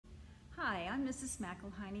I'm Mrs.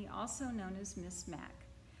 McElhiney, also known as Miss Mac.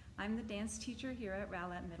 I'm the dance teacher here at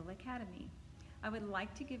Rowlett Middle Academy. I would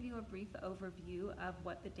like to give you a brief overview of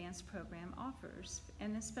what the dance program offers,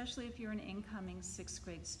 and especially if you're an incoming 6th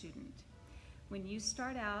grade student. When you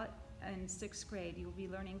start out in 6th grade, you'll be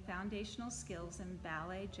learning foundational skills in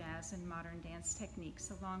ballet, jazz, and modern dance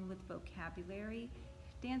techniques, along with vocabulary,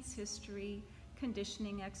 dance history,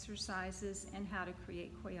 conditioning exercises, and how to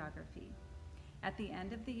create choreography. At the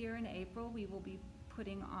end of the year in April, we will be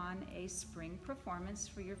putting on a spring performance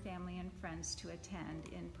for your family and friends to attend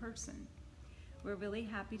in person. We're really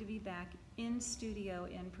happy to be back in studio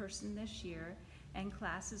in person this year, and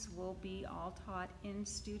classes will be all taught in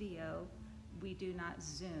studio. We do not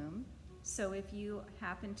Zoom. So if you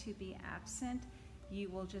happen to be absent, you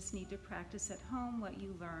will just need to practice at home what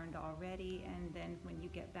you learned already, and then when you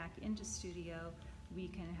get back into studio, we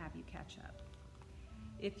can have you catch up.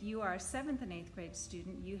 If you are a 7th and 8th grade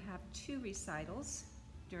student, you have 2 recitals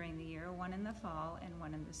during the year, one in the fall and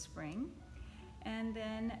one in the spring. And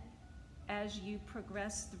then as you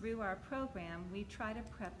progress through our program, we try to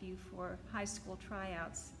prep you for high school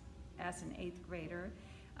tryouts as an 8th grader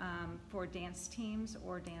for dance teams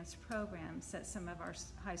or dance programs that some of our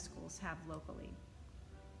high schools have locally.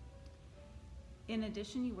 In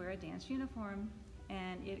addition, you wear a dance uniform,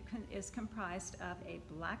 and it is comprised of a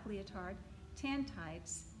black leotard, tan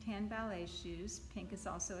tights, tan ballet shoes, pink is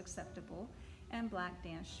also acceptable, and black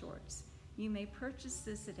dance shorts. You may purchase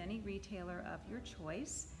this at any retailer of your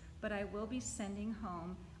choice, but I will be sending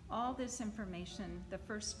home all this information the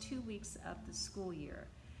first 2 weeks of the school year,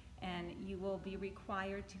 and you will be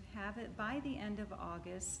required to have it by the end of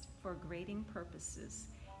August for grading purposes.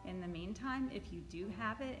 In the meantime, if you do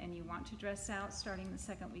have it and you want to dress out starting the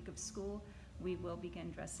 2nd week of school, we will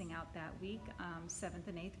begin dressing out that week. 7th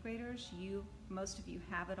and 8th graders, most of you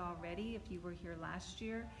have it already if you were here last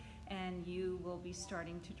year, and you will be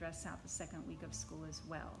starting to dress out the 2nd week of school as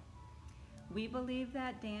well. We believe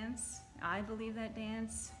that dance, I believe that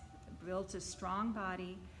dance builds a strong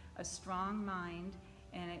body, a strong mind,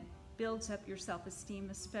 and it builds up your self-esteem,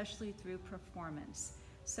 especially through performance.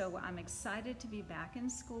 So I'm excited to be back in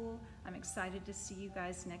school. I'm excited to see you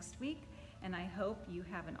guys next week, and I hope you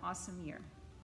have an awesome year.